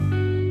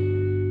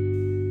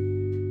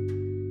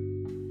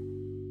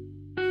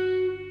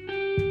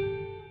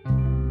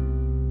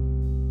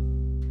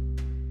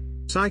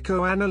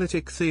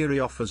Psychoanalytic theory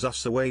offers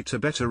us a way to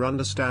better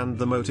understand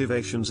the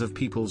motivations of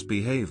people's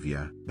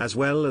behavior, as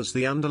well as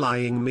the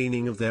underlying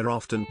meaning of their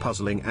often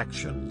puzzling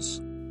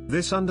actions.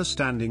 This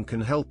understanding can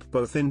help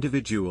both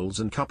individuals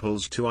and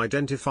couples to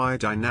identify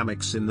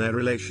dynamics in their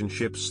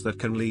relationships that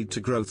can lead to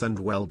growth and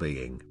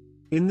well-being.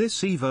 In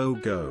this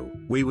Evo Go,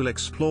 we will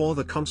explore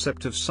the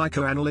concept of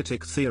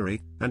psychoanalytic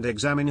theory, and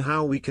examine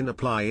how we can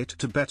apply it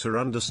to better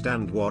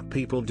understand what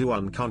people do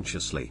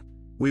unconsciously.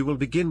 We will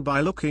begin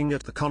by looking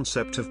at the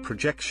concept of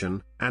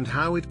projection, and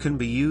how it can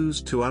be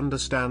used to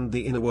understand the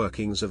inner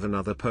workings of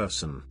another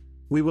person.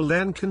 We will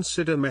then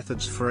consider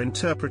methods for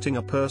interpreting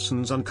a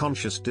person's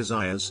unconscious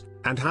desires,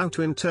 and how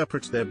to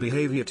interpret their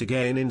behavior to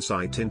gain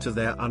insight into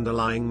their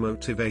underlying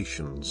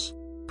motivations.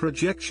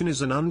 Projection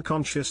is an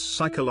unconscious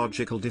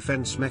psychological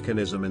defense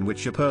mechanism in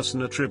which a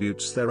person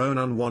attributes their own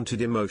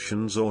unwanted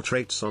emotions or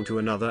traits onto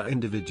another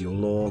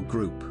individual or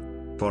group.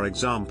 For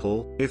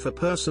example, if a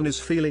person is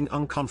feeling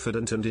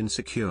unconfident and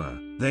insecure,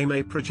 they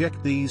may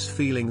project these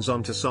feelings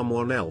onto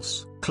someone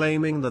else,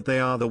 claiming that they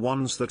are the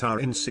ones that are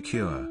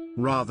insecure,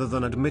 rather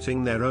than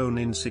admitting their own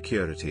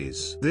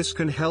insecurities. This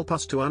can help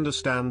us to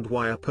understand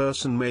why a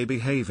person may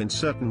behave in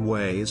certain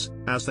ways,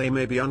 as they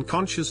may be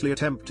unconsciously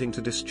attempting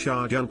to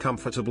discharge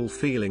uncomfortable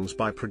feelings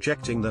by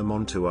projecting them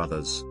onto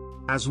others.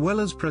 As well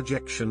as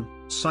projection,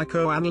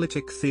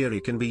 psychoanalytic theory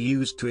can be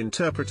used to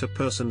interpret a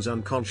person's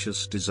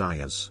unconscious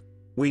desires.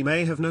 We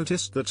may have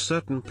noticed that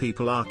certain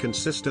people are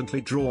consistently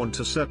drawn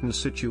to certain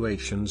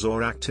situations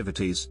or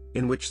activities,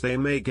 in which they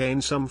may gain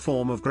some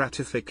form of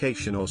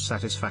gratification or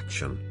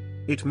satisfaction.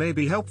 It may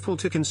be helpful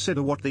to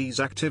consider what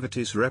these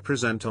activities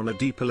represent on a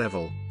deeper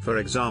level. For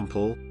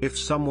example, if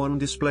someone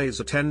displays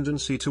a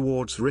tendency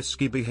towards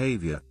risky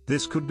behavior,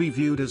 this could be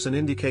viewed as an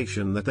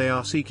indication that they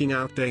are seeking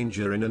out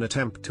danger in an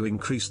attempt to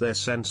increase their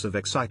sense of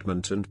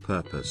excitement and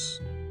purpose.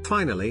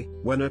 Finally,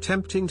 when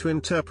attempting to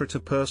interpret a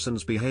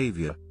person's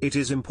behavior, it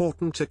is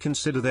important to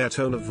consider their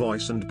tone of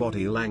voice and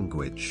body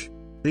language.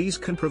 These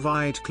can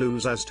provide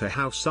clues as to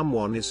how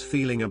someone is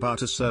feeling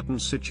about a certain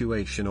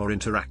situation or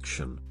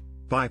interaction.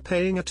 By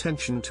paying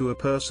attention to a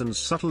person's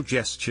subtle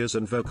gestures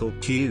and vocal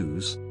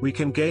cues, we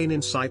can gain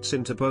insights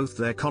into both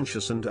their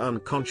conscious and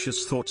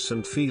unconscious thoughts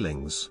and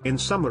feelings. In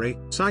summary,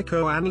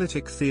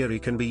 psychoanalytic theory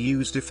can be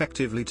used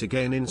effectively to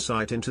gain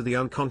insight into the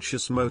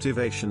unconscious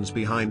motivations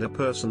behind a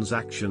person's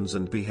actions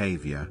and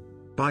behavior.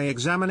 By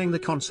examining the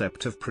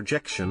concept of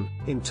projection,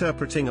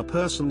 interpreting a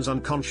person's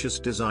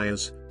unconscious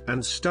desires,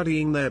 and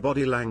studying their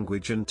body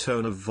language and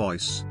tone of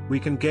voice,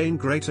 we can gain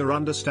greater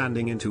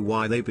understanding into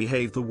why they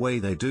behave the way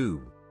they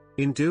do.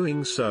 In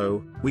doing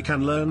so, we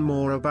can learn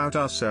more about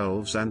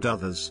ourselves and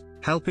others,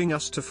 helping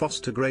us to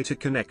foster greater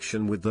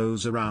connection with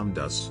those around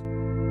us.